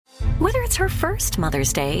Whether it's her first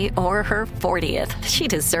Mother's Day or her 40th, she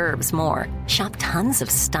deserves more. Shop tons of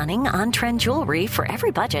stunning on-trend jewelry for every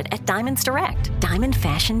budget at Diamonds Direct. Diamond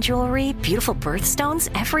fashion jewelry, beautiful birthstones,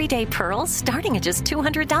 everyday pearls starting at just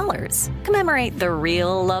 $200. Commemorate the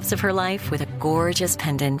real loves of her life with a gorgeous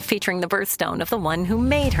pendant featuring the birthstone of the one who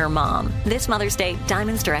made her mom. This Mother's Day,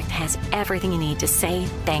 Diamonds Direct has everything you need to say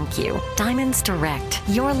thank you. Diamonds Direct.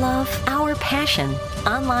 Your love, our passion.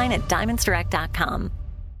 Online at diamondsdirect.com.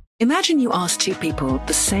 Imagine you ask two people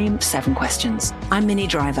the same 7 questions. I'm Minnie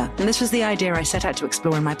Driver, and this was the idea I set out to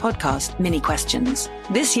explore in my podcast, Minnie Questions.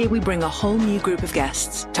 This year, we bring a whole new group of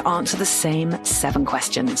guests to answer the same 7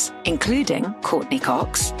 questions, including Courtney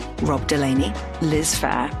Cox, Rob Delaney, Liz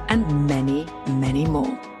Phair, and many, many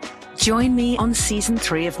more. Join me on Season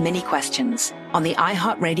 3 of Minnie Questions on the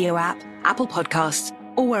iHeartRadio app, Apple Podcasts,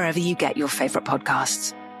 or wherever you get your favorite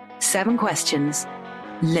podcasts. 7 questions,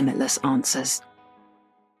 limitless answers.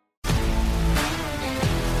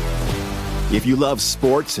 If you love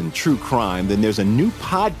sports and true crime, then there's a new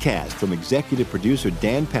podcast from executive producer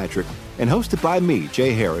Dan Patrick and hosted by me,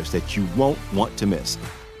 Jay Harris, that you won't want to miss.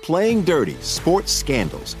 Playing Dirty: Sports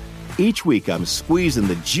Scandals. Each week, I'm squeezing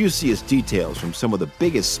the juiciest details from some of the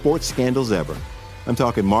biggest sports scandals ever. I'm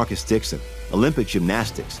talking Marcus Dixon, Olympic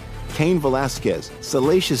gymnastics, Cain Velasquez,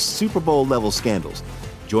 salacious Super Bowl-level scandals.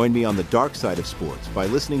 Join me on the dark side of sports by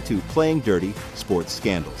listening to Playing Dirty: Sports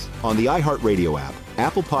Scandals on the iHeartRadio app,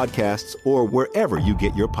 Apple Podcasts, or wherever you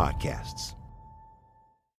get your podcasts.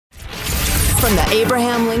 From the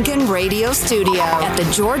Abraham Lincoln Radio Studio at the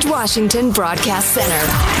George Washington Broadcast Center,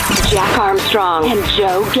 Jack Armstrong and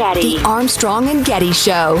Joe Getty. The Armstrong and Getty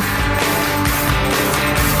Show.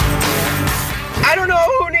 I don't know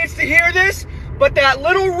who needs to hear this, but that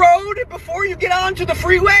little road before you get onto the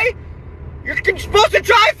freeway, you're supposed to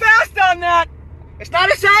drive fast on that. It's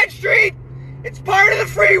not a side street. It's part of the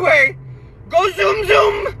freeway. Go zoom,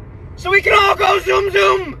 zoom, so we can all go zoom,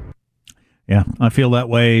 zoom. Yeah, I feel that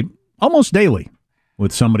way almost daily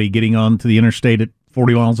with somebody getting onto the interstate at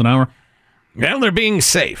 40 miles an hour. Well, they're being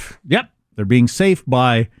safe. Yep, they're being safe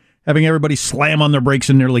by having everybody slam on their brakes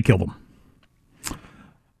and nearly kill them.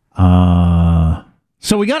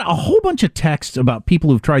 So we got a whole bunch of texts about people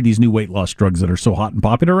who've tried these new weight loss drugs that are so hot and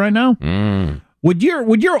popular right now. Would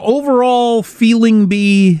your overall feeling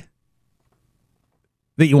be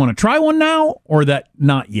that you want to try one now or that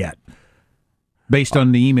not yet? Based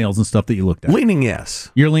on the emails and stuff that you looked at. Leaning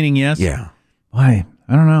yes. You're leaning yes? Yeah. Why?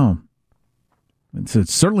 I don't know.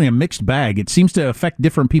 It's certainly a mixed bag. It seems to affect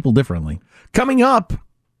different people differently. Coming up,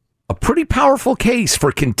 a pretty powerful case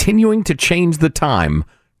for continuing to change the time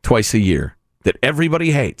twice a year that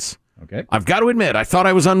everybody hates. Okay. I've got to admit, I thought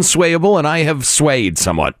I was unswayable, and I have swayed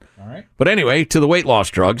somewhat. All right. But anyway, to the weight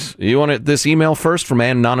loss drugs. You want this email first from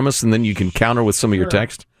Anonymous, and then you can counter with some of your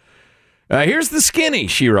text? Here's the skinny,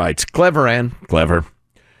 she writes. Clever, Ann. Clever.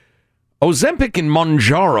 Ozempic and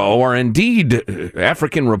Mounjaro are indeed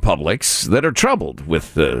African republics that are troubled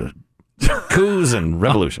with coups and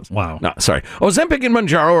revolutions. Wow. No, sorry. Ozempic and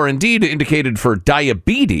Mounjaro are indeed indicated for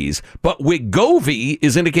diabetes, but Wegovy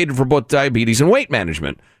is indicated for both diabetes and weight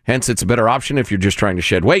management. Hence, it's a better option if you're just trying to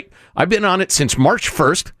shed weight. I've been on it since March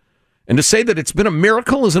 1st, and to say that it's been a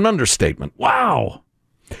miracle is an understatement. Wow.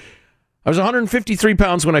 I was 153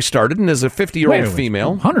 pounds when I started, and as a 50-year-old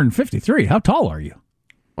female... 153? How tall are you?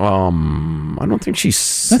 I don't think she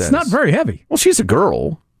says... That's not very heavy. Well, she's a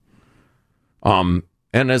girl. And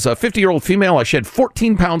as a 50-year-old female, I shed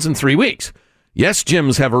 14 pounds in 3 weeks. Yes,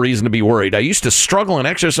 gyms have a reason to be worried. I used to struggle and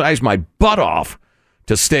exercise my butt off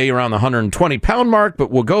to stay around the 120-pound mark,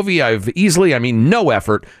 but Wegovy, I've easily, no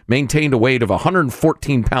effort, maintained a weight of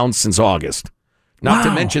 114 pounds since August. Not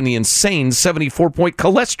to mention the insane 74-point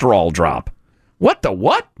cholesterol drop. What the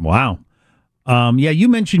what? Wow. Yeah, you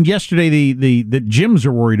mentioned yesterday the gyms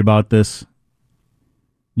are worried about this.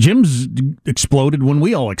 Gyms exploded when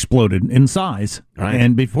we all exploded in size. Right.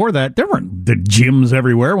 And before that, there weren't the gyms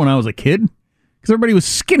everywhere when I was a kid. Because everybody was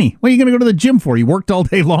skinny. What are you going to go to the gym for? You worked all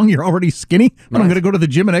day long, you're already skinny? But I'm going to go to the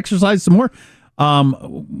gym and exercise some more?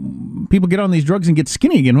 People get on these drugs and get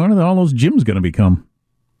skinny again. What are all those gyms going to become?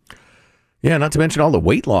 Yeah, not to mention all the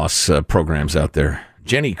weight loss programs out there.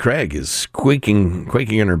 Jenny Craig is quaking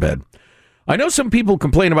in her bed. I know some people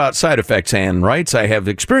complain about side effects, Ann writes. I have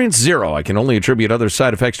experienced zero. I can only attribute other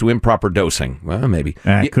side effects to improper dosing. Well, maybe.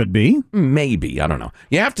 Could be. Maybe. I don't know.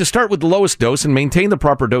 You have to start with the lowest dose and maintain the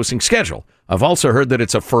proper dosing schedule. I've also heard that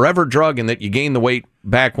it's a forever drug and that you gain the weight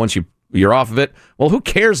back once you're off of it. Well, who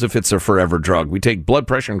cares if it's a forever drug? We take blood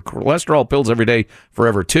pressure and cholesterol pills every day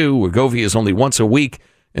forever, too. Wegovy is only once a week,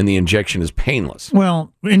 and the injection is painless.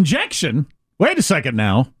 Well, injection? Wait a second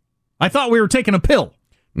now. I thought we were taking a pill.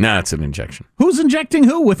 No, it's an injection. Who's injecting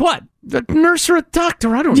who with what? A nurse or a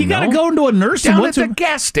doctor? I don't know. You got to go into a nurse down at the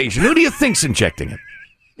gas station. Who do you think's injecting it?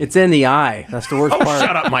 It's in the eye. That's the worst part.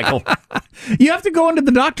 Shut up, Michael. You have to go into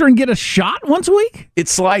the doctor and get a shot once a week?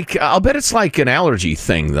 It's like, I'll bet it's like an allergy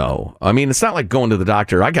thing, though. I mean, it's not like going to the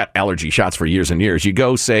doctor. I got allergy shots for years and years. You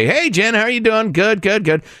go say, hey, Jen, how are you doing? Good, good,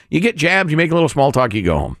 good. You get jabbed, you make a little small talk, you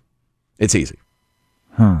go home. It's easy.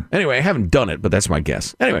 Anyway, I haven't done it, but that's my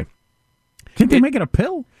guess. Anyway. Can't they make it a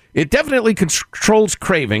pill? It definitely controls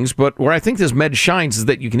cravings, but where I think this med shines is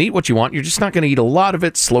that you can eat what you want. You're just not going to eat a lot of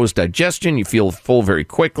it. Slows digestion. You feel full very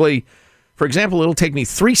quickly. For example, it'll take me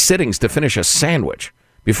 3 sittings to finish a sandwich.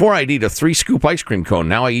 Before I'd eat a 3-scoop ice cream cone.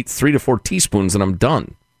 Now I eat 3 to 4 teaspoons and I'm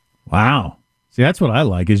done. Wow. See, that's what I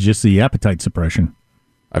like, is just the appetite suppression.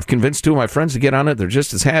 I've convinced 2 of my friends to get on it. They're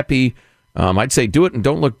just as happy. I'd say do it and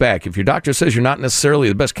don't look back. If your doctor says you're not necessarily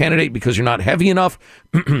the best candidate because you're not heavy enough,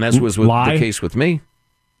 as was the case with me.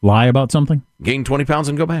 Lie about something? Gain 20 pounds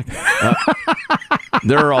and go back.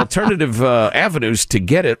 There are alternative avenues to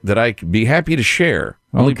get it that I'd be happy to share.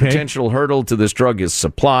 Only potential hurdle to this drug is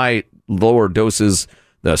supply. Lower doses,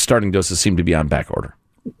 the starting doses seem to be on back order.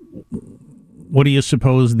 What do you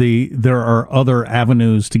suppose there are other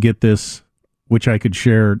avenues to get this, which I could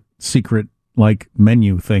share, secret like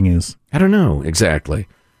menu thing is? I don't know exactly.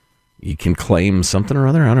 You can claim something or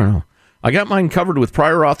other? I don't know. I got mine covered with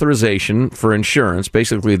prior authorization for insurance.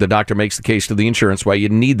 Basically, the doctor makes the case to the insurance why you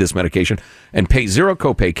need this medication and pay zero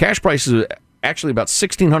copay. Cash price is actually about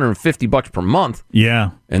 $1,650 per month.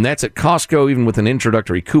 Yeah. And that's at Costco, even with an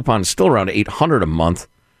introductory coupon, still around $800 a month.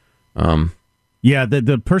 Yeah,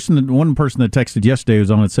 one person that texted yesterday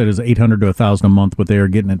was on it said it was $800 to $1,000 a month, but they are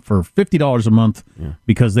getting it for $50 a month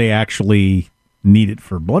because they actually need it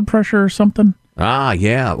for blood pressure or something. Ah,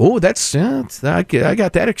 yeah. Oh, I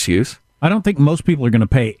got that excuse. I don't think most people are going to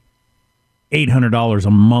pay $800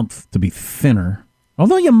 a month to be thinner.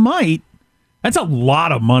 Although you might. That's a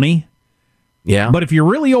lot of money. Yeah. But if you're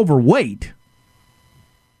really overweight,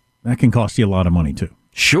 that can cost you a lot of money too.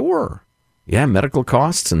 Sure. Yeah, medical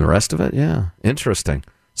costs and the rest of it. Yeah. Interesting.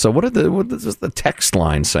 So what is the text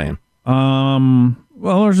line saying? Well,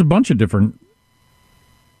 there's a bunch of different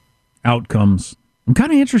outcomes. I'm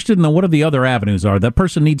kind of interested in what are the other avenues are. That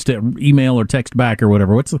person needs to email or text back or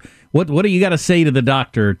whatever. What do you got to say to the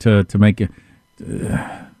doctor to make you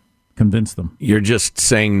convince them? You're just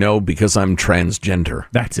saying no because I'm transgender.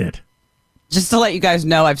 That's it. Just to let you guys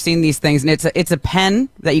know, I've seen these things, and it's a pen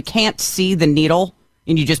that you can't see the needle,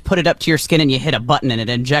 and you just put it up to your skin and you hit a button and it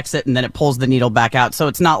injects it, and then it pulls the needle back out. So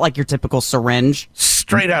it's not like your typical syringe.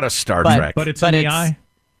 Straight out of Star Trek. But it's in the eye?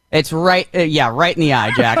 It's right in the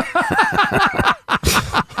eye, Jack.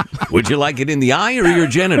 Would you like it in the eye or your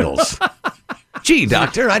genitals? Gee,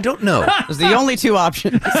 doctor, I don't know. Those are the only 2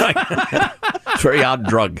 options. Very odd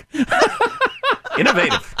drug.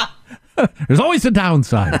 Innovative. There's always a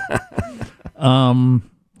downside.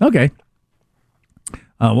 Okay.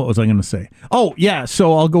 What was I going to say? Oh, yeah.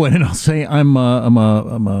 So I'll go in and I'll say I'm a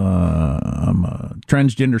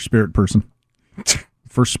transgender spirit person.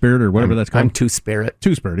 First spirit or whatever that's called. I'm two-spirit.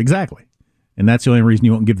 Two-spirit, exactly. And that's the only reason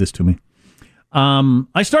you won't give this to me.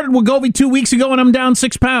 I started Wegovy 2 weeks ago, and I'm down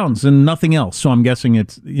 6 pounds and nothing else. So I'm guessing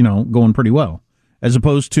it's, going pretty well. As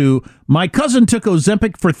opposed to my cousin took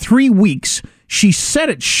Ozempic for 3 weeks. She said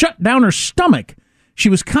it shut down her stomach. She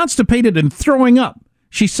was constipated and throwing up.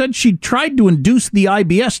 She said she tried to induce the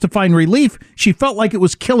IBS to find relief. She felt like it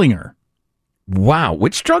was killing her. Wow.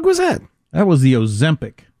 Which drug was that? That was the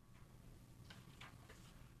Ozempic.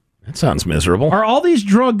 That sounds miserable. Are all these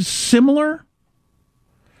drugs similar?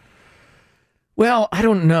 Well, I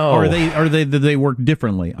don't know. Or do they work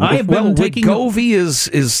differently? I have been taking Wegovy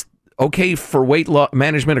is okay for weight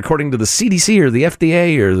management according to the CDC or the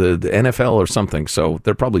FDA or the NFL or something. So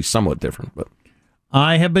they're probably somewhat different. But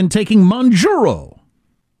I have been taking Mounjaro.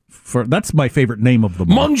 That's my favorite name of the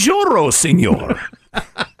month. Mounjaro, senor.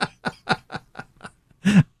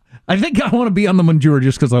 I think I want to be on the Mounjaro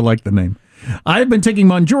just because I like the name. I've been taking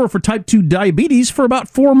Mounjaro for type 2 diabetes for about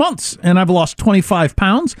 4 months, and I've lost 25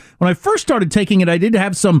 pounds. When I first started taking it, I did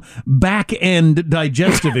have some back-end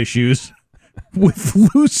digestive issues with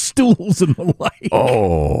loose stools and the like.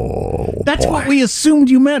 Oh, that's boy. What we assumed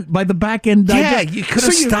you meant by the back-end digestive. Yeah, you could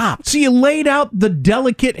have stopped. So you laid out the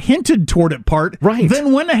delicate, hinted toward it part, right?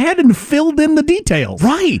 Then went ahead and filled in the details,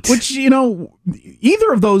 right? Which,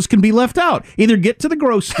 either of those can be left out. Either get to the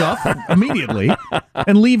gross stuff immediately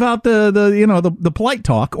and leave out the polite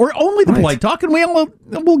talk, or only the polite talk, and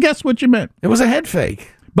we'll guess what you meant. It was a head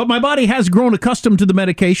fake. But my body has grown accustomed to the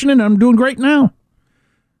medication, and I'm doing great now.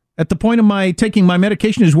 At the point of my taking my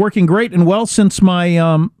medication is working great and well since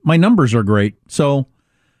my my numbers are great. So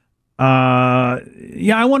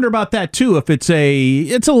Yeah, I wonder about that too. If it's a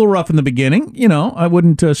little rough in the beginning, I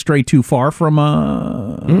wouldn't stray too far from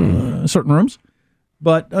certain rooms,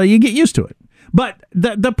 but you get used to it. But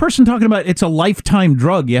the person talking about it's a lifetime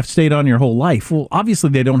drug, you have to stay it on your whole life. Well, obviously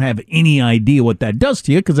they don't have any idea what that does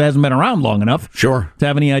to you because it hasn't been around long enough. Sure. To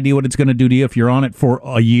have any idea what it's going to do to you if you're on it for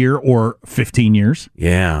a year or 15 years.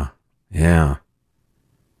 Yeah.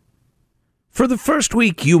 For the first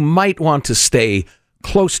week, you might want to stay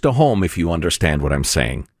close to home, if you understand what I'm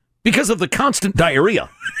saying, because of the constant diarrhea.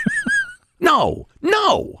 No.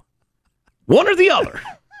 One or the other.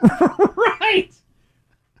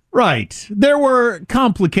 Right. There were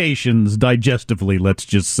complications digestively, let's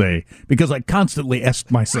just say, because I constantly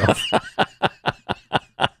asked myself.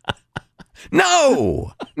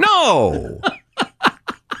 No.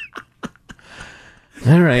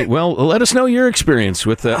 All right. Well, let us know your experience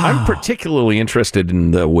with I'm particularly interested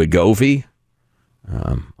in the Wegovy.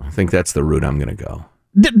 I think that's the route I'm going to go.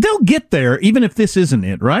 They'll get there, even if this isn't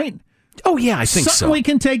it, right? Oh, yeah, I think Something so. we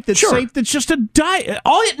can take that's safe, that's just a diet.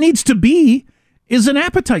 All it needs to be is an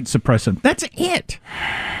appetite suppressant. That's it.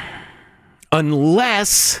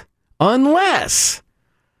 Unless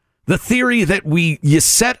the theory that you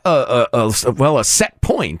set a set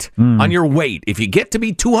point on your weight. If you get to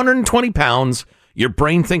be 220 pounds, your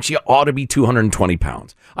brain thinks you ought to be 220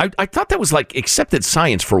 pounds. I thought that was like accepted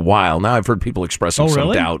science for a while. Now I've heard people expressing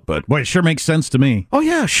some doubt. But boy, it sure makes sense to me. Oh,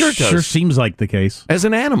 yeah, sure it does. Sure seems like the case. As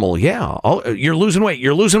an animal, yeah. You're losing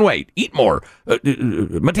weight. Eat more.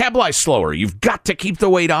 Metabolize slower. You've got to keep the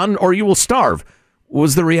weight on or you will starve.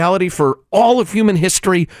 Was the reality for all of human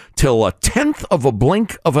history till a tenth of a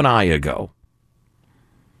blink of an eye ago.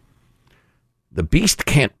 The beast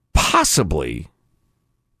can't possibly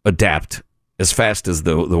adapt as fast as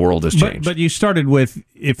the world has changed. But you started with,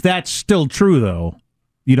 if that's still true, though,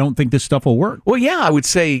 you don't think this stuff will work? Well, yeah, I would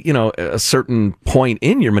say, a certain point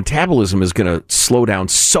in your metabolism is going to slow down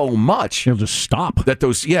so much. You'll just stop. That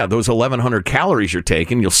those 1,100 calories you're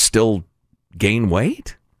taking, you'll still gain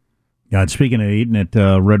weight. God, speaking of eating at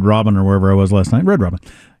Red Robin or wherever I was last night, Red Robin,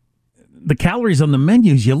 the calories on the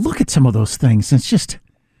menus, you look at some of those things, and it's just...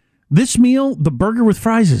 This meal, the burger with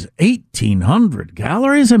fries, is 1,800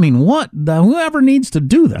 calories. I mean, what? Whoever needs to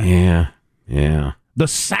do that. Yeah. The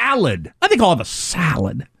salad. I think I'll have a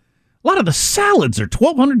salad. A lot of the salads are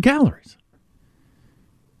 1,200 calories.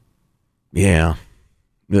 Yeah.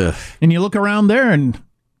 Ugh. And you look around there and...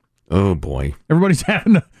 Oh, boy. Everybody's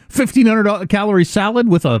having a 1,500 calorie salad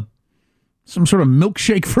with some sort of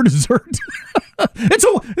milkshake for dessert.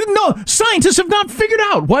 No, scientists have not figured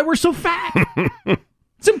out why we're so fat.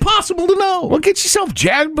 It's impossible to know. Well, get yourself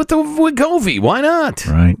jagged with the Wegovy. Why not?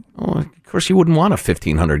 Right. Oh, of course, you wouldn't want a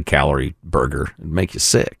 1,500 calorie burger. It'd make you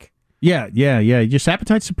sick. Yeah. You just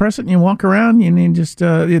appetite suppress it and you walk around and you just,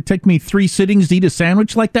 it'd take me 3 sittings to eat a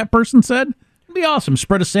sandwich like that person said. It'd be awesome.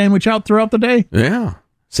 Spread a sandwich out throughout the day. Yeah.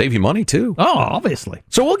 Save you money, too. Oh, obviously.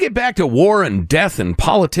 So we'll get back to war and death and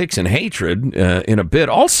politics and hatred in a bit.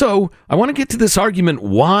 Also, I want to get to this argument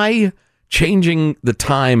why changing the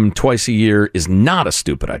time twice a year is not a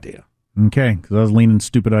stupid idea. Okay, because I was leaning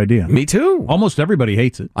stupid idea. Me too. Almost everybody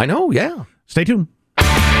hates it. I know, yeah. Stay tuned.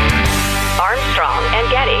 Armstrong and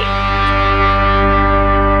Getty.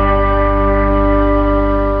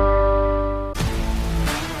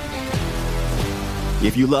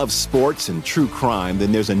 If you love sports and true crime,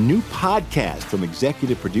 then there's a new podcast from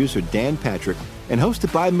executive producer Dan Patrick and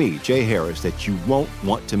hosted by me, Jay Harris, that you won't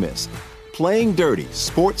want to miss. Playing Dirty: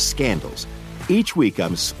 Sports Scandals. Each week,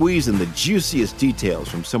 I'm squeezing the juiciest details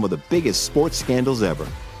from some of the biggest sports scandals ever.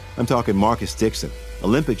 I'm talking Marcus Dixon,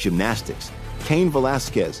 Olympic gymnastics, Cain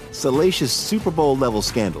Velasquez, salacious Super Bowl-level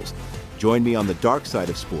scandals. Join me on the dark side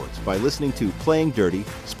of sports by listening to Playing Dirty: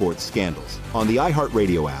 Sports Scandals on the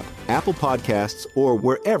iHeartRadio app, Apple Podcasts, or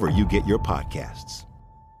wherever you get your podcasts.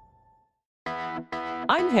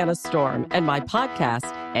 I'm Hannah Storm, and my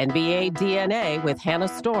podcast, NBA DNA with Hannah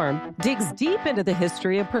Storm, digs deep into the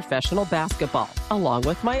history of professional basketball, along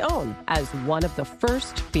with my own, as one of the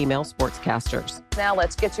first female sportscasters. Now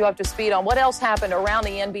let's get you up to speed on what else happened around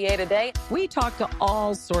the NBA today. We talk to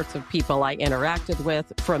all sorts of people I interacted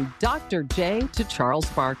with, from Dr. J to Charles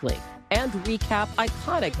Barkley, and recap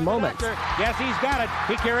iconic moments. Yes, he's got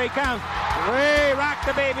it. Here he comes. Way rock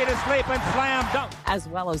the baby to sleep and slam dunk. As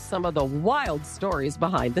well as some of the wild stories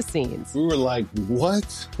behind the scenes. We were like,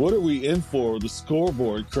 what? What are we in for? The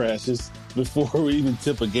scoreboard crashes before we even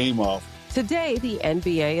tip a game off. Today, the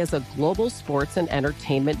NBA is a global sports and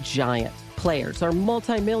entertainment giant. Players are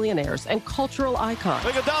multimillionaires and cultural icons.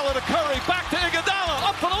 Iguodala to Curry, back to Iguodala,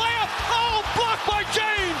 up for the layup. Oh, blocked by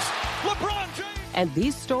James. LeBron James. And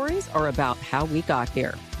these stories are about how we got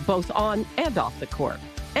here, both on and off the court.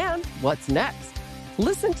 And what's next?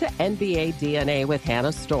 Listen to NBA DNA with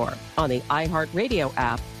Hannah Storm on the iHeartRadio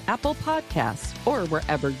app, Apple Podcasts, or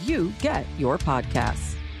wherever you get your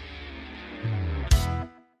podcasts.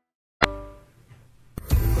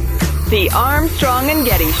 The Armstrong and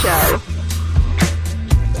Getty Show.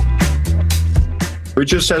 He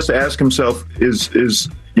just has to ask himself, is this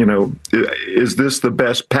the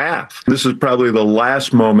best path? This is probably the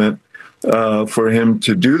last moment for him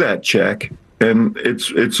to do that check, and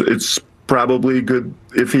it's probably good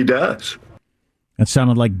if he does. That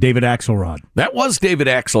sounded like David Axelrod. That was David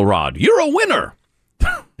Axelrod. You're a winner.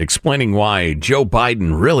 Explaining why Joe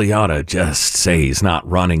Biden really ought to just say he's not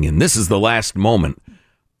running, and this is the last moment.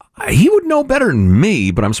 He would know better than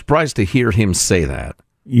me, but I'm surprised to hear him say that.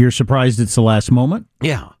 You're surprised it's the last moment?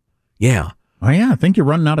 Yeah. Oh, yeah, I think you're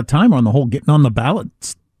running out of time on the whole getting on the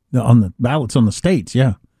ballots on the states,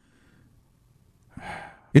 yeah.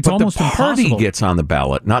 It's but almost the party impossible. Gets on the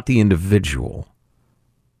ballot, not the individual.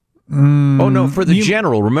 Oh, no, for the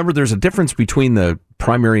general. Remember, there's a difference between the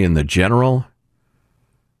primary and the general.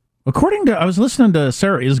 I was listening to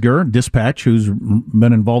Sarah Isgur, Dispatch, who's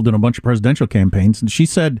been involved in a bunch of presidential campaigns, and she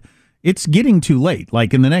said it's getting too late.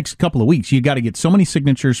 Like in the next couple of weeks, you got to get so many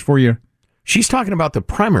signatures for you. She's talking about the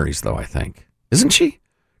primaries, though, I think. Isn't she?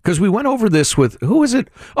 Because we went over this with, who is it?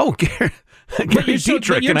 Oh, Gary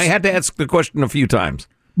Dietrich, and I had to ask the question a few times.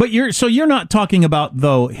 But you're not talking about,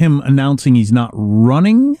 though, him announcing he's not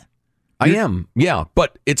running? I am, yeah,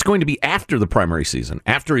 but it's going to be after the primary season,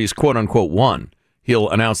 after he's quote-unquote won. He'll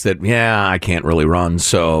announce that, I can't really run,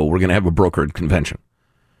 so we're going to have a brokered convention.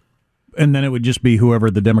 And then it would just be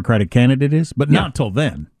whoever the Democratic candidate is, but not till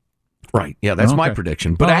then. Right, yeah, that's my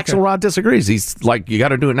prediction. But Axelrod disagrees. He's like, you got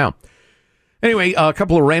to do it now. Anyway, a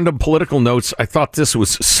couple of random political notes. I thought this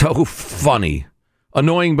was so funny,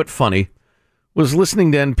 annoying but funny. Was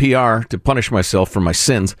listening to NPR to punish myself for my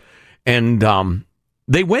sins, and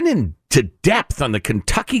they went into depth on the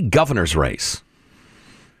Kentucky governor's race.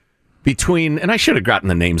 And I should have gotten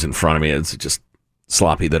the names in front of me. It's just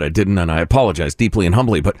sloppy that I didn't, and I apologize deeply and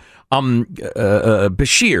humbly. But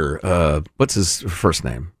Beshear, what's his first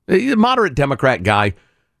name? He's a moderate Democrat guy.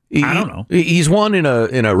 I don't know. He's won in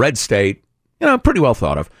a red state, pretty well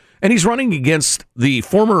thought of. And he's running against the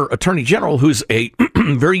former attorney general, who's a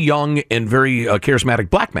very young and very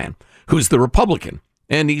charismatic black man, who's the Republican.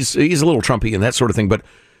 And he's a little Trumpy and that sort of thing. But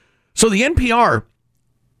so the NPR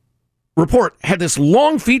report had this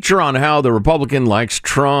long feature on how the Republican likes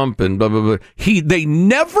Trump and blah, blah, blah. They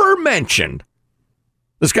never mentioned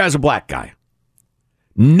this guy's a black guy.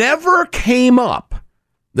 Never came up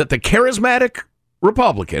that the charismatic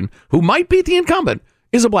Republican, who might be the incumbent,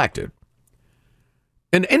 is a black dude.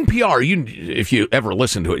 And NPR, if you ever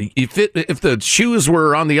listen to it, if the shoes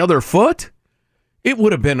were on the other foot, it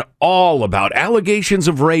would have been all about allegations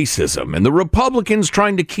of racism and the Republicans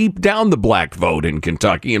trying to keep down the black vote in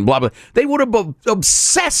Kentucky and blah, blah. They would have been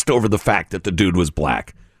obsessed over the fact that the dude was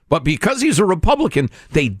black. But because he's a Republican,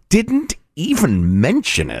 they didn't even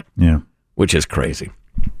mention it, which is crazy.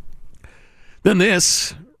 Then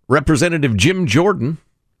this, Representative Jim Jordan,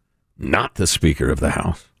 not the Speaker of the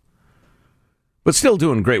House, but still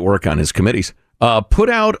doing great work on his committees, put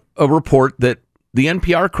out a report that the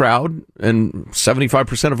NPR crowd and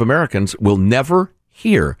 75% of Americans will never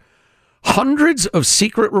hear. Hundreds of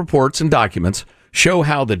secret reports and documents show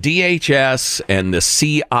how the DHS and the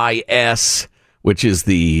CIS, which is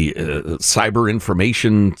the Cyber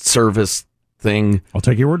Information Service thing. I'll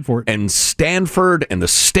take your word for it. And Stanford and the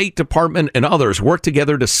State Department and others work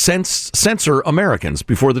together to censor Americans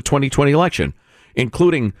before the 2020 election,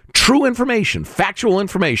 including true information, factual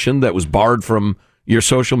information that was barred from your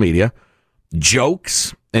social media,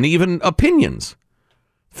 jokes, and even opinions.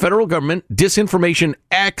 Federal government disinformation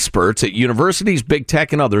experts at universities, big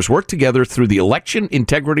tech, and others work together through the Election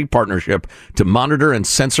Integrity Partnership to monitor and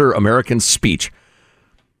censor American speech.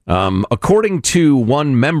 According to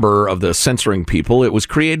one member of the censoring people, it was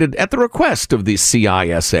created at the request of the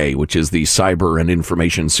CISA, which is the Cyber and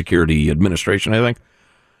Information Security Administration, I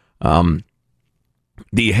think.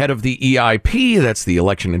 The head of the EIP, that's the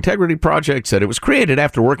Election Integrity Project, said it was created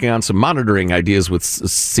after working on some monitoring ideas with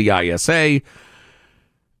CISA.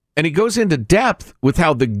 And he goes into depth with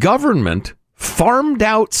how the government farmed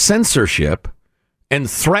out censorship and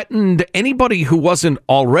threatened anybody who wasn't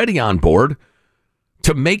already on board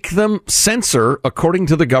to make them censor according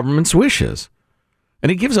to the government's wishes. And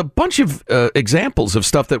he gives a bunch of examples of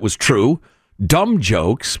stuff that was true, dumb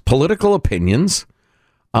jokes, political opinions.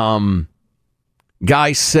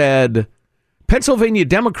 Guy said Pennsylvania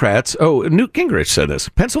Democrats, Newt Gingrich said this.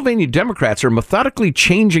 Pennsylvania Democrats are methodically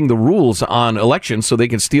changing the rules on elections so they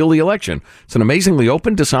can steal the election. It's an amazingly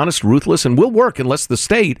open, dishonest, ruthless, and will work unless the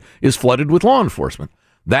state is flooded with law enforcement.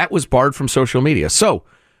 That was barred from social media. So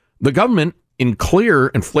the government, in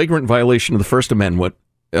clear and flagrant violation of the First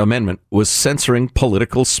Amendment, was censoring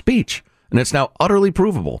political speech. And it's now utterly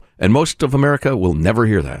provable. And most of America will never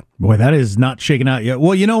hear that. Boy, that is not shaken out yet.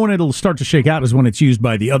 Well, you know when it'll start to shake out is when it's used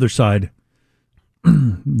by the other side.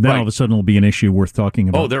 Then all of a sudden it'll be an issue worth talking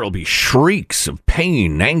about. Oh, there will be shrieks of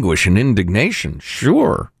pain, anguish, and indignation.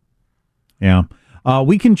 Sure. Yeah.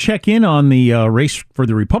 We can check in on the race for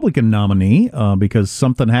the Republican nominee because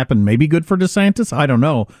something happened maybe good for DeSantis. I don't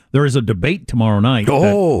know. There is a debate tomorrow night.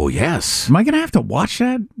 Oh, yes. Am I going to have to watch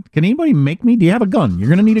that? Can anybody make me? Do you have a gun? You're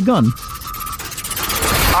going to need a gun.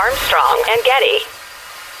 Armstrong and Getty.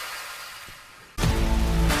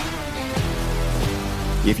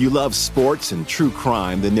 If you love sports and true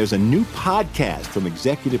crime, then there's a new podcast from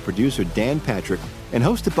executive producer Dan Patrick and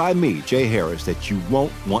hosted by me, Jay Harris, that you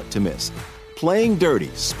won't want to miss. Playing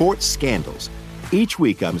Dirty: Sports Scandals. Each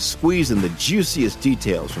week, I'm squeezing the juiciest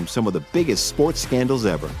details from some of the biggest sports scandals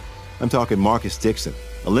ever. I'm talking Marcus Dixon,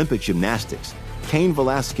 Olympic gymnastics, Cain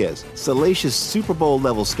Velasquez, salacious Super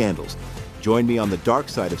Bowl-level scandals. Join me on the dark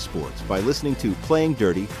side of sports by listening to Playing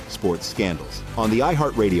Dirty: Sports Scandals on the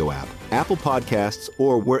iHeartRadio app, Apple Podcasts,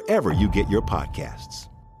 or wherever you get your podcasts.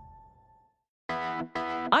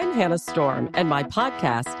 I'm Hannah Storm, and my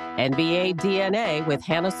podcast, NBA DNA with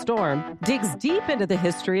Hannah Storm, digs deep into the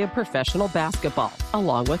history of professional basketball,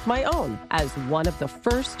 along with my own, as one of the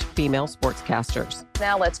first female sportscasters.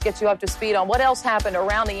 Now let's get you up to speed on what else happened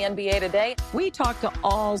around the NBA today. We talked to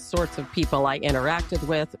all sorts of people I interacted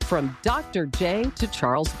with, from Dr. J to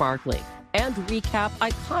Charles Barkley, and recap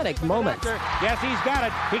iconic moments. Yes, he's got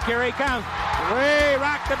it. Here he comes. Way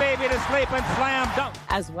rock the baby to sleep and slam dunk.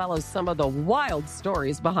 As well as some of the wild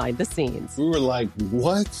stories behind the scenes. We were like,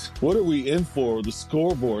 what? What are we in for? The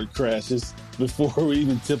scoreboard crashes before we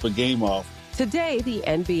even tip a game off. Today, the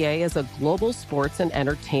NBA is a global sports and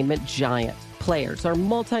entertainment giant. Players are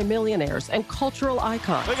multimillionaires and cultural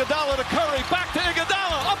icons. Iguodala to Curry, back to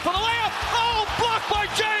Iguodala, up for the layup. Oh, blocked by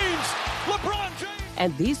James. LeBron James.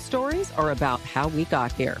 And these stories are about how we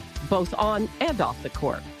got here, both on and off the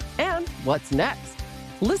court. And what's next?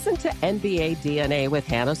 Listen to NBA DNA with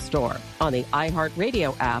Hannah Storm on the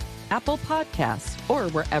iHeartRadio app, Apple Podcasts, or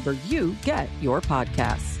wherever you get your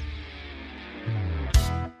podcasts.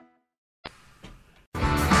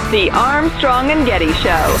 The Armstrong and Getty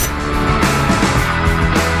Show.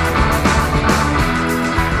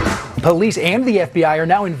 Police and the FBI are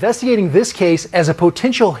now investigating this case as a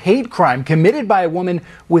potential hate crime committed by a woman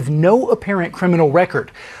with no apparent criminal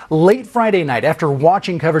record. Late Friday night, after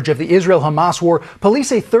watching coverage of the Israel-Hamas war, police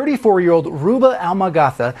say 34-year-old Ruba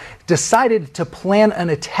Almagatha decided to plan an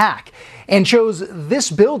attack and chose this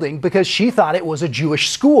building because she thought it was a Jewish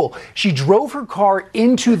school. She drove her car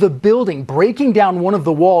into the building, breaking down one of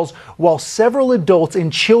the walls while several adults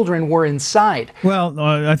and children were inside. Well,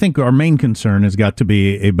 I think our main concern has got to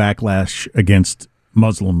be a backlash against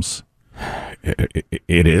Muslims.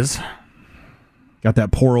 It is. Got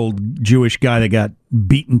that poor old Jewish guy that got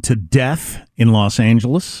beaten to death in Los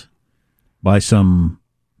Angeles by some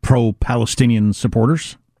pro-Palestinian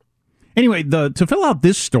supporters. Anyway, to fill out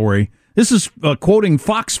this story, this is quoting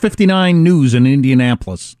Fox 59 News in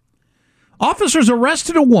Indianapolis. Officers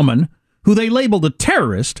arrested a woman who they labeled a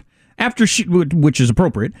terrorist after she, which is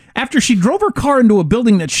appropriate, after she drove her car into a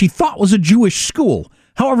building that she thought was a Jewish school.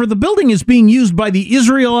 However, the building is being used by the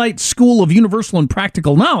Israelite School of Universal and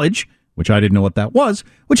Practical Knowledge, which I didn't know what that was,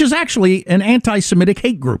 which is actually an anti-Semitic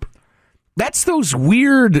hate group. That's those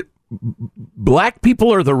weird black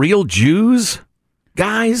people are the real Jews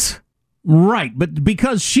guys. Right, but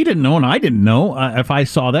because she didn't know and I didn't know, if I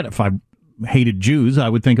saw that, if I hated Jews, I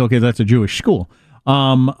would think, okay, that's a Jewish school.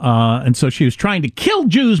 And so she was trying to kill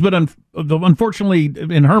Jews, but unfortunately,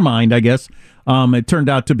 in her mind, I guess, it turned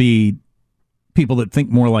out to be people that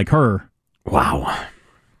think more like her. Wow.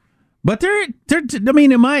 But I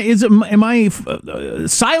mean, am I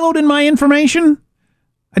siloed in my information?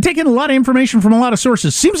 I take in a lot of information from a lot of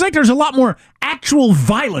sources. Seems like there's a lot more actual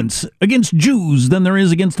violence against Jews than there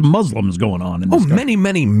is against Muslims going on in this country.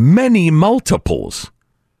 Many multiples.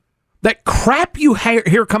 That crap you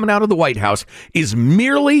hear coming out of the White House is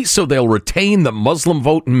merely so they'll retain the Muslim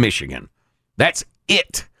vote in Michigan. That's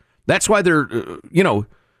it. That's why they're,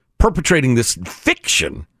 perpetrating this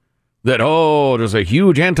fiction that, there's a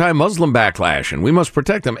huge anti-Muslim backlash and we must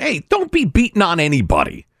protect them. Hey, don't be beaten on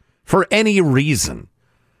anybody for any reason.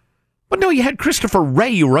 But no, you had Christopher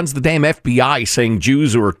Wray, who runs the damn FBI, saying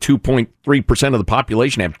Jews, who are 2.3% of the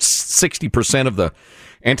population, have 60% of the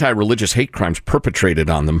anti-religious hate crimes perpetrated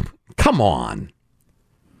on them. Come on.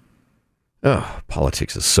 Ugh,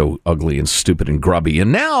 politics is so ugly and stupid and grubby.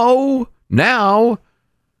 And now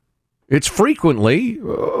it's frequently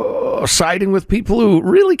siding with people who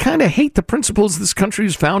really kind of hate the principles this country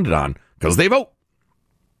is founded on because they vote.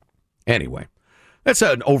 Anyway, that's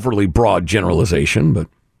an overly broad generalization, but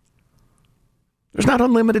there's not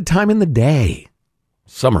unlimited time in the day.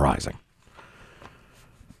 Summarizing.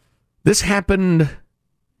 This happened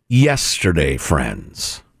yesterday,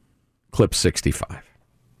 friends. Clip 65.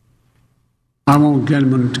 I won't get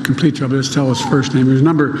him into complete trouble. Just tell his first name. He was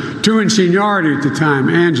number 2 in seniority at the time,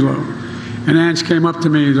 Angelo. And Ange came up to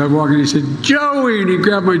me as I walked in. He said, "Joey," and he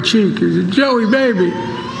grabbed my cheek. He said, "Joey, baby."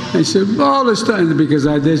 I said, all this time, because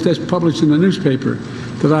that's published in the newspaper,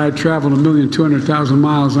 that I had traveled 1,200,000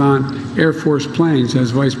 miles on Air Force planes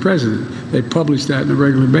as vice president. They published that on a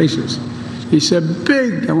regular basis. He said,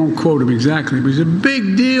 I won't quote him exactly, but he said,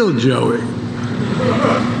 "Big deal, Joey."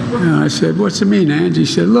 And I said, "What's it mean, Ange?" He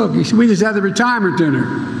said, "Look," he said, "we just had the retirement dinner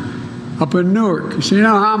up in Newark." He said, "You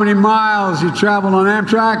know how many miles you traveled on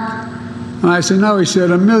Amtrak?" And I said, "No." He said,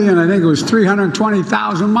 1,000,000, I think it was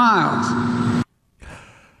 320,000 miles.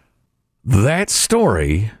 That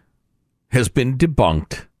story has been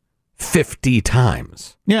debunked 50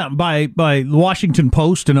 times. Yeah, by the Washington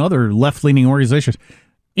Post and other left-leaning organizations.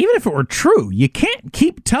 Even if it were true, you can't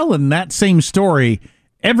keep telling that same story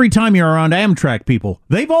every time you're around Amtrak people.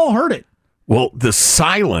 They've all heard it. Well, the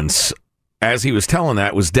silence as he was telling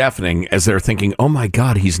that was deafening as they're thinking, oh, my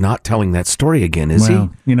God, he's not telling that story again, is he?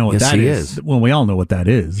 You know what yes, that he is. Well, we all know what that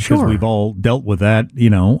is. Sure. Because we've all dealt with that,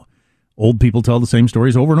 Old people tell the same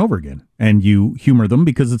stories over and over again, and you humor them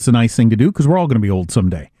because it's a nice thing to do because we're all going to be old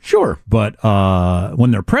someday. Sure. But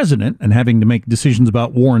when they're president and having to make decisions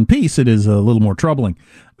about war and peace, it is a little more troubling.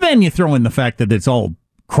 Then you throw in the fact that it's all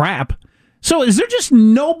crap. So is there just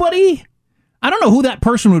nobody? I don't know who that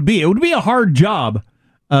person would be. It would be a hard job.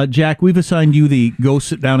 Jack, we've assigned you the go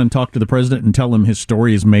sit down and talk to the president and tell him his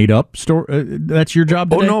story is made up. That's your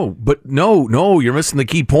job today? Oh, no, you're missing the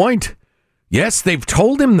key point. Yes, they've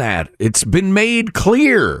told him that. It's been made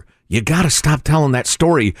clear. You got to stop telling that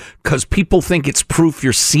story because people think it's proof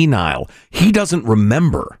you're senile. He doesn't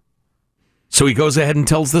remember. So he goes ahead and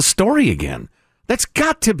tells the story again. That's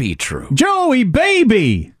got to be true. Joey,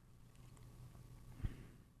 baby!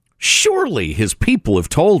 Surely his people have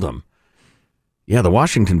told him. Yeah, the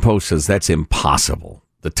Washington Post says that's impossible.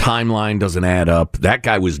 The timeline doesn't add up. That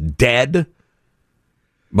guy was dead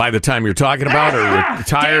by the time you're talking about, or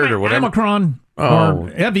retired, or whatever. Omicron, or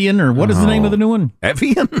Evian, or what is the name of the new one?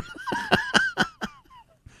 Evian?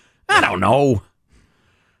 I don't know.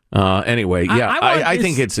 Anyway, yeah, I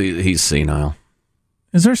think he's senile.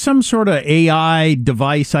 Is there some sort of AI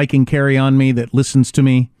device I can carry on me that listens to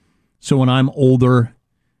me? So when I'm older,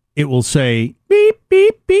 it will say, beep,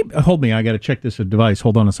 beep, beep. Hold me, I got to check this device.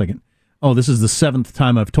 Hold on a second. Oh, this is the 7th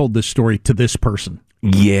time I've told this story to this person.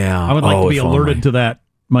 Yeah. I would like to be alerted to that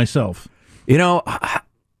myself.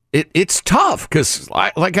 It's tough because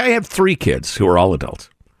I have 3 kids who are all adults.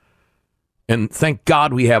 And thank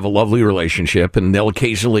God we have a lovely relationship, and they'll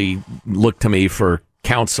occasionally look to me for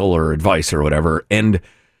counsel or advice or whatever. And,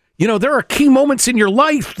 there are key moments in your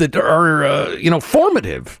life that are,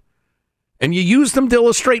 formative. And you use them to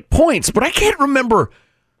illustrate points. But I can't remember.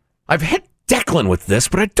 I've hit Declan with this,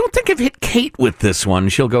 but I don't think I've hit Kate with this one.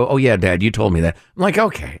 She'll go, "Oh, yeah, Dad, you told me that." I'm like,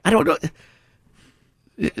 okay, I don't know.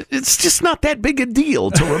 It's just not that big a deal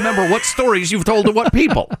to remember what stories you've told to what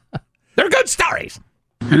people. They're good stories.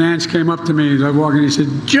 And Ange came up to me as I walked in. He said,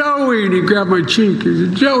 "Joey," and he grabbed my cheek. He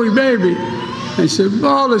said, "Joey, baby." I said,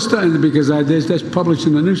 all this time, because that's published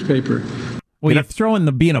in the newspaper. Well, you throw in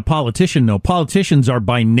the being a politician, though. Politicians are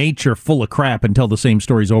by nature full of crap and tell the same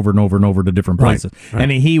stories over and over and over to different places. Right.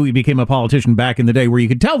 And he became a politician back in the day where you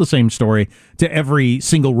could tell the same story to every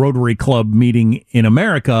single Rotary Club meeting in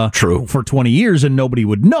America for 20 years, and nobody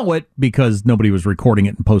would know it because nobody was recording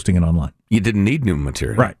it and posting it online. You didn't need new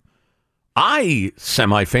material. Right. I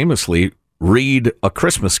semi-famously read A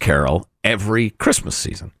Christmas Carol every Christmas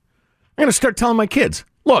season. I'm going to start telling my kids,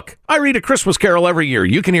 look, I read A Christmas Carol every year.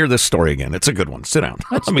 You can hear this story again. It's a good one. Sit down.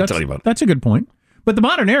 Let me tell you about it. That's a good point. But the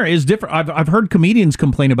modern era is different. I've heard comedians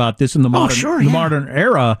complain about this in the modern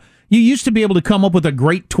era. You used to be able to come up with a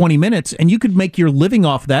great 20 minutes, and you could make your living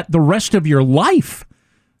off that the rest of your life,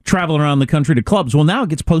 traveling around the country to clubs. Well, now it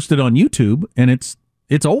gets posted on YouTube, and it's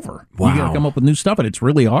over. Wow. You got to come up with new stuff, and it's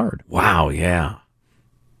really hard. Wow, yeah.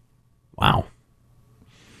 Wow.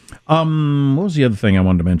 What was the other thing I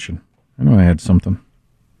wanted to mention? I know I had something.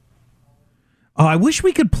 Oh, I wish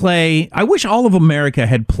we could play. I wish all of America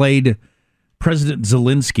had played President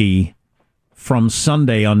Zelensky from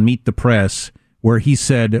Sunday on Meet the Press, where he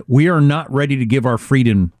said, "We are not ready to give our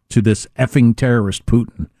freedom to this effing terrorist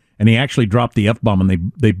Putin." And he actually dropped the F-bomb,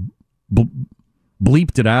 and they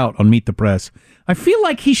bleeped it out on Meet the Press. I feel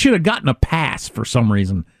like he should have gotten a pass for some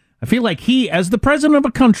reason. I feel like he, as the president of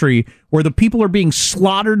a country where the people are being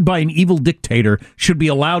slaughtered by an evil dictator, should be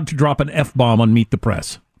allowed to drop an F-bomb on Meet the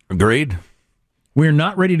Press. Agreed. We're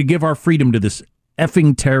not ready to give our freedom to this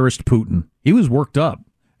effing terrorist Putin. He was worked up,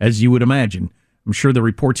 as you would imagine. I'm sure the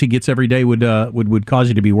reports he gets every day would cause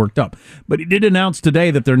you to be worked up. But he did announce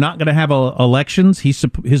today that they're not going to have elections.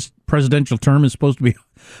 His presidential term is supposed to be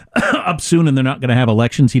up soon, and they're not going to have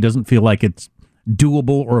elections. He doesn't feel like it's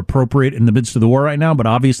doable or appropriate in the midst of the war right now, but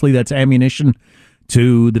obviously that's ammunition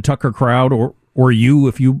to the Tucker crowd or you,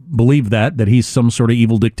 if you believe that he's some sort of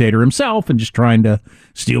evil dictator himself and just trying to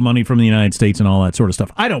steal money from the United States and all that sort of stuff.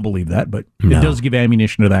 I don't believe that, but it does give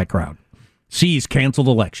ammunition to that crowd. He's canceled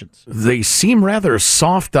elections. They seem rather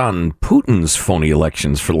soft on Putin's phony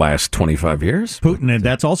elections for the last 25 years. Putin,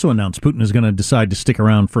 that's also announced. Putin is going to decide to stick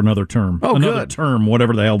around for another term. Oh, another term,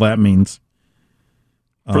 whatever the hell that means.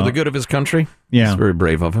 For the good of his country? Yeah. It's very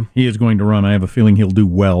brave of him. He is going to run. I have a feeling he'll do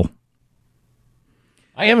well.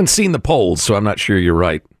 I haven't seen the polls, so I'm not sure you're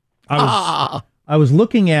right. I was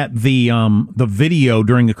looking at the video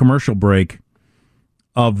during the commercial break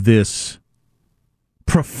of this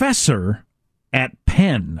professor at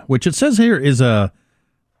Penn, which it says here is a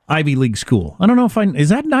Ivy League school. I don't know if is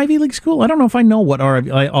that an Ivy League school? I don't know if I know what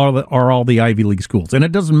are all the Ivy League schools, and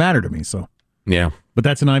it doesn't matter to me. So yeah, but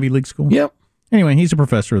that's an Ivy League school. Yep. Anyway, he's a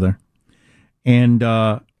professor there,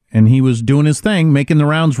 and he was doing his thing, making the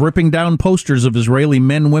rounds, ripping down posters of Israeli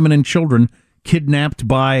men, women, and children kidnapped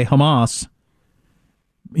by Hamas.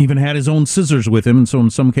 Even had his own scissors with him, and so in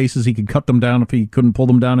some cases he could cut them down if he couldn't pull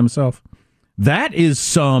them down himself. That is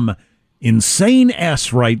some insane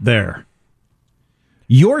S right there.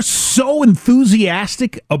 You're so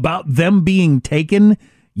enthusiastic about them being taken,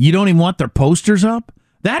 you don't even want their posters up?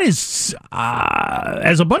 That is,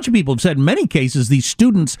 as a bunch of people have said, in many cases, these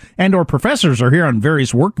students and or professors are here on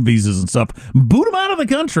various work visas and stuff. Boot them out of the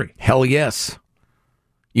country. Hell yes.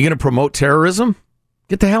 You going to promote terrorism?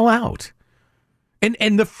 Get the hell out.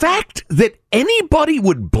 And the fact that anybody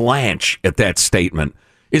would blanch at that statement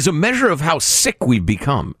is a measure of how sick we've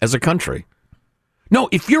become as a country. No,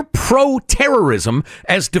 if you're pro-terrorism,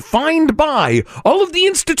 as defined by all of the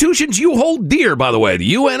institutions you hold dear, by the way, the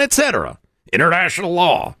UN, etc., international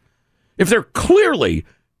law, if they're clearly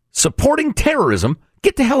supporting terrorism,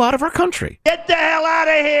 get the hell out of our country. Get the hell out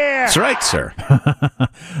of here! That's right, sir.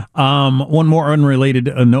 One more unrelated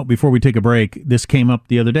note before we take a break. This came up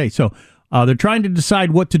the other day. So they're trying to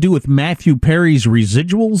decide what to do with Matthew Perry's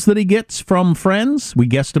residuals that he gets from Friends. We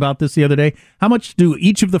guessed about this the other day. How much do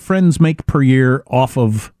each of the Friends make per year off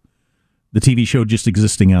of the TV show just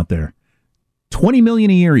existing out there? $20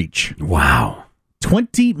 million a year each. Wow.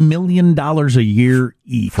 $20 million a year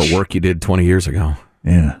each. For work you did 20 years ago.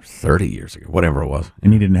 Yeah. 30 years ago, whatever it was.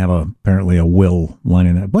 And he didn't have apparently a will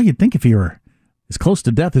lining up. Well, you'd think if you were as close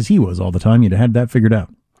to death as he was all the time, you'd have had that figured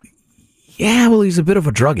out. Yeah, well, he's a bit of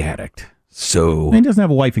a drug addict. So and he doesn't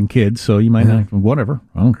have a wife and kids, so you might not, whatever.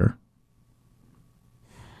 I don't care.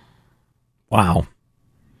 Wow.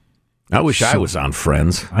 I wish I was on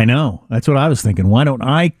Friends. I know. That's what I was thinking. Why don't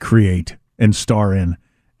I create and star in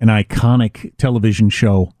an iconic television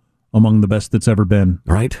show among the best that's ever been?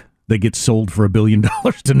 Right. That gets sold for $1 billion to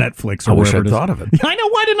Netflix or I wish wherever I'd it is. thought of it. I know.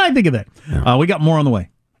 Why didn't I think of that? Yeah. We got more on the way.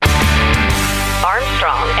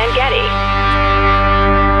 Armstrong and Getty.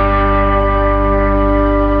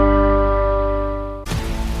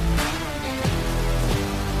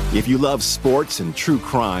 If you love sports and true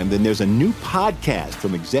crime, then there's a new podcast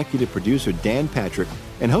from executive producer Dan Patrick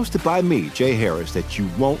and hosted by me, Jay Harris, that you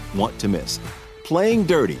won't want to miss. Playing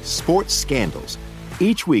Dirty: Sports Scandals.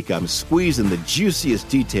 Each week, I'm squeezing the juiciest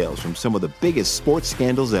details from some of the biggest sports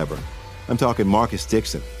scandals ever. I'm talking Marcus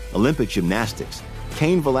Dixon, Olympic gymnastics,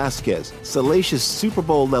 Cain Velasquez, salacious Super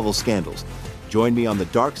Bowl-level scandals. Join me on the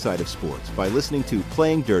dark side of sports by listening to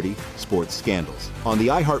Playing Dirty: Sports Scandals on the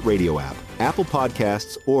iHeartRadio app, Apple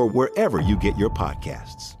Podcasts, or wherever you get your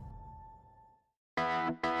podcasts.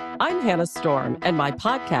 I'm Hannah Storm, and my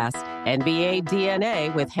podcast, NBA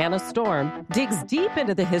DNA with Hannah Storm, digs deep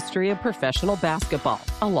into the history of professional basketball,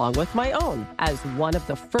 along with my own, as one of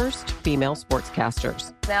the first female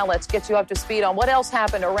sportscasters. Now let's get you up to speed on what else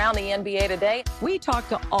happened around the NBA today. We talked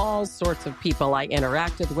to all sorts of people I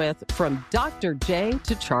interacted with, from Dr. J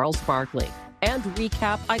to Charles Barkley. and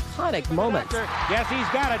recap iconic moments. Yes, he's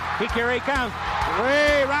got it. Here he comes.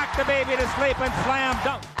 Way rock the baby to sleep and slam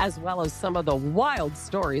dunk. As well as some of the wild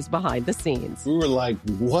stories behind the scenes. We were like,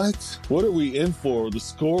 what? What are we in for? The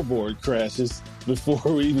scoreboard crashes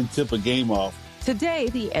before we even tip a game off. Today,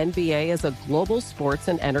 the NBA is a global sports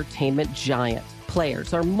and entertainment giant.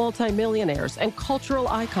 Players are multimillionaires and cultural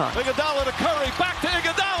icons. Iguodala to Curry, back to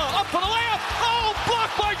Iguodala, up for the layup. Oh,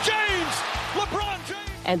 blocked by James. LeBron James.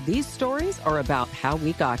 And these stories are about how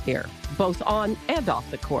we got here, both on and off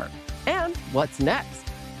the court. And what's next?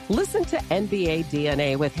 Listen to NBA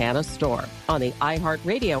DNA with Hannah Storm on the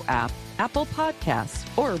iHeartRadio app, Apple Podcasts,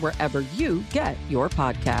 or wherever you get your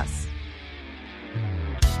podcasts.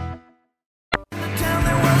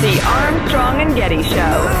 The Armstrong and Getty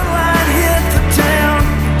Show.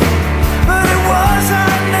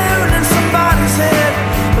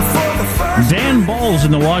 Dan Balls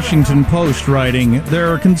in the Washington Post writing,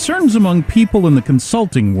 there are concerns among people in the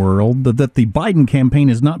consulting world that the Biden campaign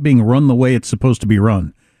is not being run the way it's supposed to be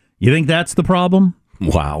run. You think that's the problem?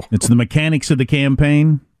 Wow. It's the mechanics of the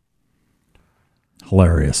campaign?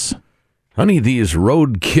 Hilarious. Honey, these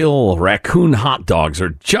roadkill raccoon hot dogs are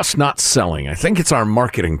just not selling. I think it's our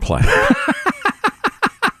marketing plan.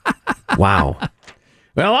 Wow.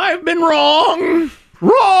 Well, I've been wrong.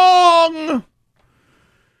 Wrong!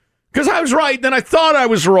 Because I was right, then I thought I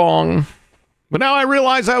was wrong. But now I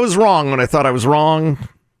realize I was wrong when I thought I was wrong.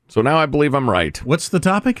 So now I believe I'm right. What's the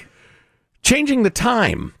topic? Changing the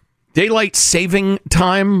time. Daylight saving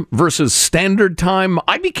time versus standard time.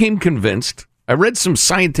 I became convinced. I read some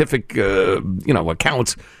scientific,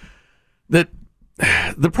 accounts that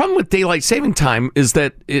the problem with daylight saving time is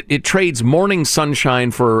that it trades morning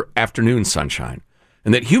sunshine for afternoon sunshine.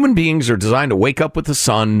 And that human beings are designed to wake up with the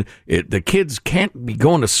sun. The kids can't be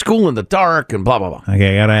going to school in the dark and blah, blah, blah.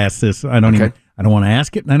 Okay, I got to ask this. I don't want to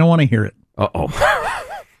ask it and I don't want to hear it. Uh-oh.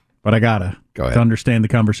 But I got to. Go ahead. To understand the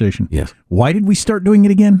conversation. Yes. Why did we start doing it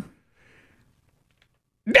again?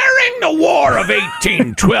 During the War of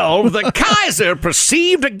 1812, the Kaiser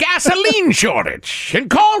perceived a gasoline shortage and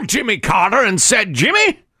called Jimmy Carter and said,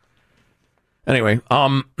 Jimmy? Anyway,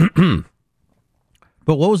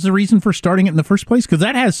 But what was the reason for starting it in the first place? Because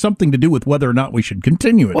that has something to do with whether or not we should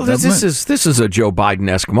continue it. Well, this is a Joe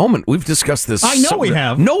Biden-esque moment. We've discussed this. I know we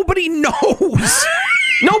have. Nobody knows.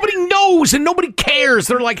 Nobody knows and nobody cares.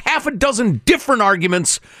 There are like half a dozen different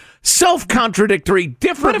arguments, self-contradictory,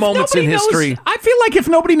 different moments in history. I feel like if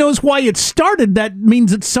nobody knows why it started, that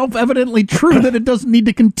means it's self-evidently true that it doesn't need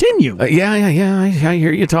to continue. Yeah, I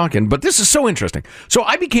hear you talking. But this is so interesting. So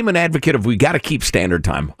I became an advocate of we got to keep standard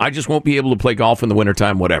time. I just won't be able to play golf in the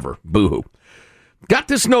wintertime, whatever. Boo-hoo. Got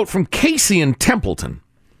this note from Casey in Templeton,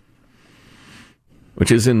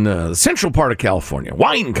 which is in the central part of California,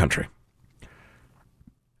 wine country.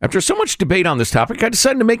 After so much debate on this topic, I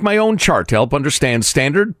decided to make my own chart to help understand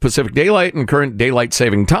standard Pacific Daylight and current daylight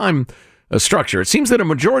saving time structure. It seems that a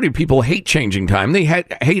majority of people hate changing time. They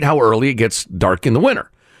hate how early it gets dark in the winter.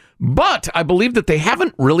 But I believe that they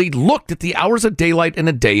haven't really looked at the hours of daylight in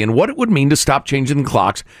a day and what it would mean to stop changing the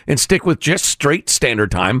clocks and stick with just straight standard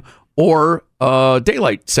time or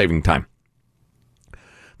daylight saving time.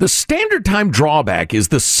 The standard time drawback is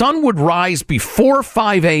the sun would rise before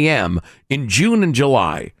 5 a.m. in June and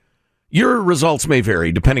July. Your results may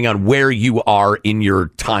vary depending on where you are in your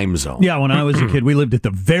time zone. Yeah, when I was a kid, we lived at the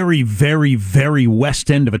very, very, very west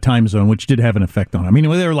end of a time zone, which did have an effect on it. I mean,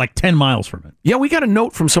 they were like 10 miles from it. Yeah, we got a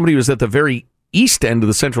note from somebody who was at the very east end of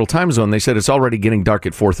the central time zone. They said it's already getting dark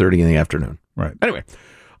at 4:30 in the afternoon. Right. Anyway.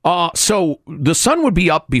 So the sun would be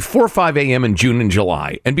up before 5 a.m. in June and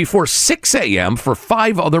July and before 6 a.m. for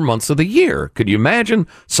 5 other months of the year. Could you imagine?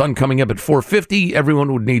 Sun coming up at 4:50,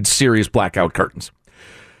 everyone would need serious blackout curtains.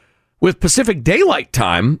 With Pacific Daylight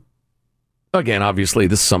Time, again, obviously,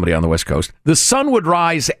 this is somebody on the West Coast, the sun would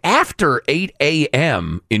rise after 8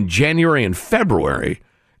 a.m. in January and February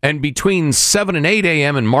and between 7 and 8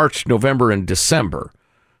 a.m. in March, November, and December.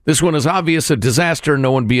 This one is obvious, a disaster.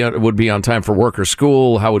 No one would be on time for work or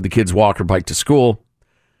school. How would the kids walk or bike to school?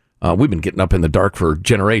 We've been getting up in the dark for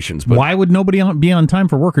generations. But why would nobody be on time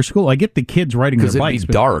for work or school? I get the kids riding their bikes. Because it'd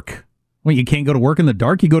be dark. Well, you can't go to work in the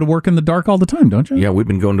dark. You go to work in the dark all the time, don't you? Yeah, we've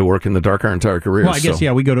been going to work in the dark our entire career. Well, I guess,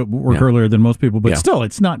 we go to work earlier than most people, but still,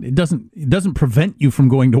 it's not. It doesn't prevent you from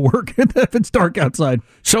going to work if it's dark outside.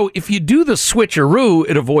 So if you do the switcheroo,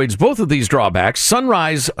 it avoids both of these drawbacks.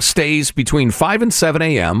 Sunrise stays between 5 and 7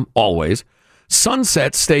 a.m., always.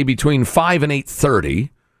 Sunsets stay between 5 and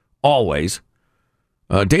 8:30, always.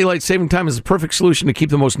 Daylight saving time is the perfect solution to keep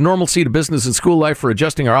the most normalcy to business and school life for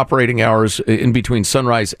adjusting our operating hours in between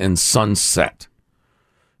sunrise and sunset.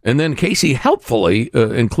 And then Casey helpfully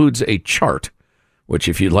includes a chart, which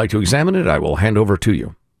if you'd like to examine it, I will hand over to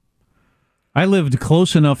you. I lived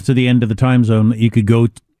close enough to the end of the time zone that you could go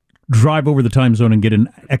drive over the time zone and get an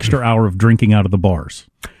extra hour of drinking out of the bars.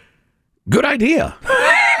 Good idea.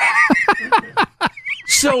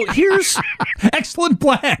 So here's... Excellent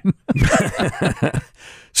plan.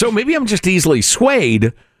 So maybe I'm just easily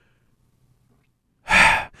swayed.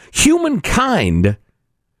 Humankind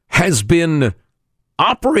has been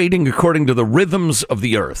operating according to the rhythms of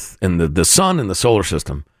the Earth and the sun and the solar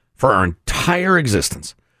system for our entire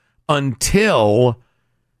existence until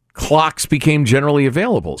clocks became generally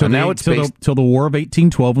available. So and now it's based... till the War of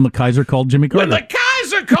 1812 when the Kaiser called Jimmy Carter. When the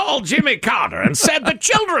Kaiser called Jimmy Carter and said the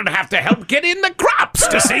children have to help get in the crops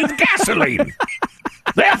to save gasoline.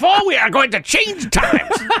 Therefore, we are going to change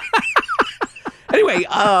times. Anyway,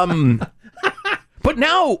 but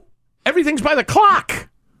now everything's by the clock.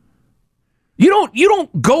 You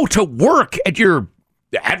don't go to work at your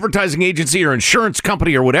advertising agency or insurance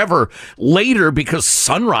company or whatever later because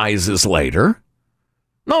sunrise is later.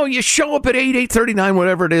 No, you show up at 8:39,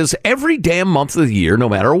 whatever it is, every damn month of the year, no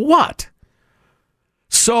matter what.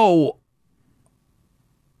 So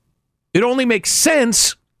it only makes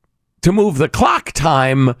sense to move the clock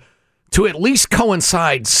time to at least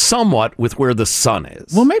coincide somewhat with where the sun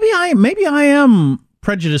is. Well, maybe I am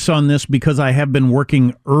prejudiced on this because I have been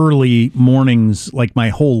working early mornings like my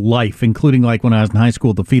whole life, including like when I was in high school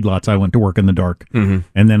at the feedlots. I went to work in the dark, and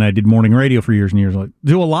then I did morning radio for years and years. Like,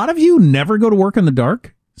 do a lot of you never go to work in the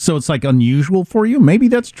dark? So it's like unusual for you? Maybe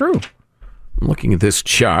that's true. I'm looking at this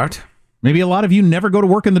chart. Maybe a lot of you never go to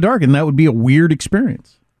work in the dark, and that would be a weird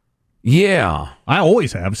experience. Yeah, I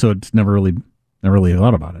always have, so it's never really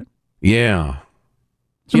thought about it. Yeah,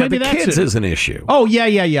 so yeah, maybe the that's kids it. is an issue. Oh yeah.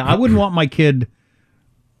 I wouldn't want my kid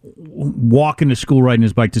walking to school, riding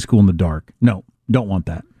his bike to school in the dark. No, don't want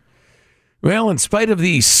that. Well, in spite of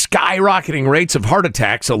the skyrocketing rates of heart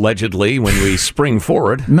attacks, allegedly, when we spring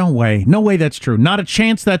forward. No way that's true. Not a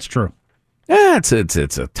chance that's true. Yeah, it's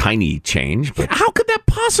a tiny change. But how could that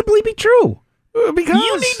possibly be true? Because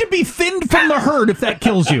you need to be thinned from the herd if that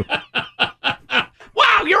kills you.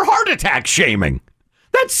 Wow, you're heart attack shaming.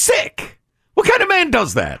 That's sick. What kind of man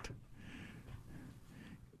does that?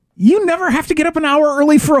 You never have to get up an hour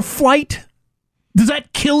early for a flight? Does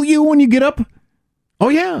that kill you when you get up? Oh,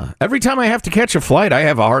 yeah. Every time I have to catch a flight, I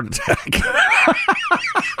have a heart attack.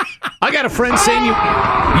 I got a friend saying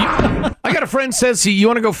I got a friend says, you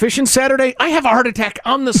want to go fishing Saturday? I have a heart attack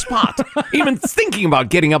on the spot. Even thinking about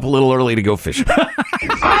getting up a little early to go fishing.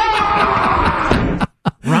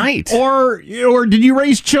 Right. Or did you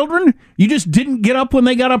raise children? You just didn't get up when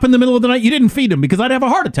they got up in the middle of the night? You didn't feed them because I'd have a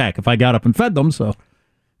heart attack if I got up and fed them, so...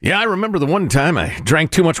 Yeah, I remember the one time I drank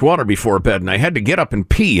too much water before bed, and I had to get up and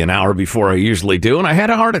pee an hour before I usually do, and I had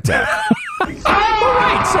a heart attack. All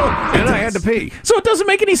right, and I had to pee. So it doesn't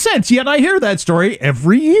make any sense, yet I hear that story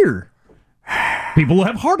every year. People who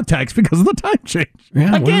have heart attacks because of the time change.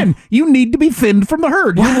 Yeah, again, you need to be thinned from the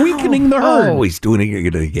herd. You're weakening the herd. Oh, he's doing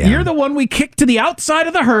it again. You're the one we kick to the outside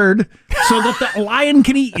of the herd so that the lion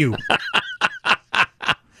can eat you.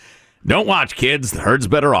 Don't watch, kids. The herd's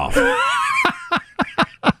better off.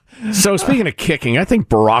 So speaking of kicking, I think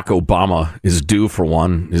Barack Obama is due for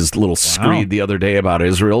one. His little screed the other day about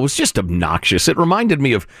Israel was just obnoxious. It reminded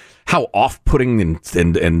me of how off-putting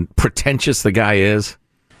and pretentious the guy is.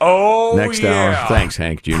 Oh, Next hour. Thanks,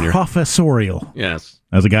 Hank Jr. Professorial. Yes.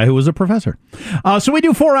 As a guy who was a professor. So we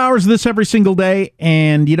do 4 hours of this every single day,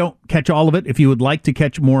 and you don't catch all of it. If you would like to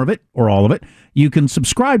catch more of it, or all of it, you can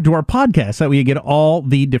subscribe to our podcast. That way you get all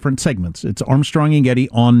the different segments. It's Armstrong and Getty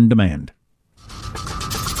on demand.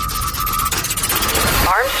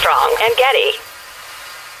 Armstrong and Getty.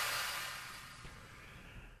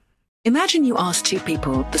 Imagine you ask two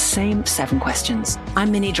people the same 7 questions.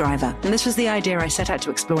 I'm Minnie Driver, and this was the idea I set out to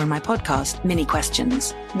explore in my podcast, Mini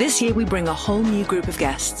Questions. This year, we bring a whole new group of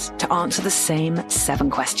guests to answer the same 7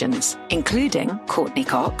 questions, including Courtney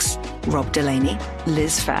Cox, Rob Delaney,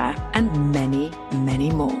 Liz Phair, and many, many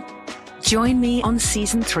more. Join me on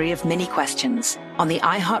Season 3 of Mini Questions on the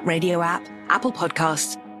iHeartRadio app, Apple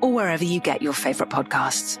Podcasts, or wherever you get your favorite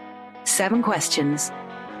podcasts. 7 questions,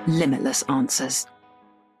 limitless answers.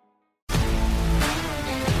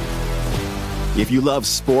 If you love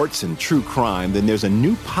sports and true crime, then there's a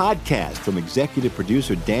new podcast from executive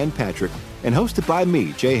producer Dan Patrick and hosted by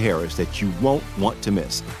me, Jay Harris, that you won't want to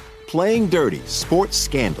miss. Playing Dirty: Sports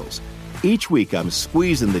Scandals. Each week, I'm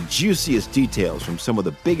squeezing the juiciest details from some of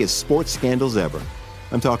the biggest sports scandals ever.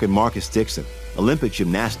 I'm talking Marcus Dixon, Olympic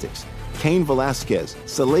gymnastics, Cain Velasquez,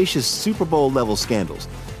 salacious Super Bowl-level scandals.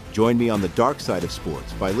 Join me on the dark side of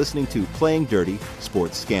sports by listening to Playing Dirty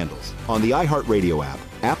Sports Scandals on the iHeartRadio app,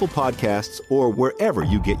 Apple Podcasts, or wherever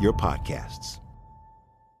you get your podcasts.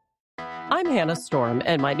 I'm Hannah Storm,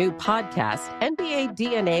 and my new podcast, NBA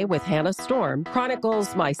DNA with Hannah Storm,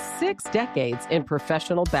 chronicles my 6 decades in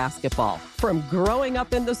professional basketball. From growing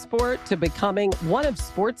up in the sport to becoming one of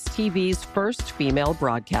sports TV's first female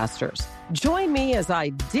broadcasters. Join me as I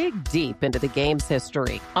dig deep into the game's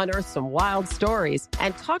history, unearth some wild stories,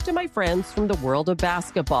 and talk to my friends from the world of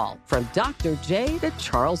basketball, from Dr. J to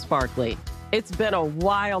Charles Barkley. It's been a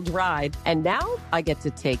wild ride, and now I get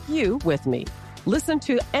to take you with me. Listen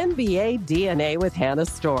to NBA DNA with Hannah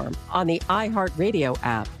Storm on the iHeartRadio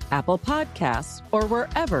app, Apple Podcasts, or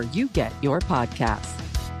wherever you get your podcasts.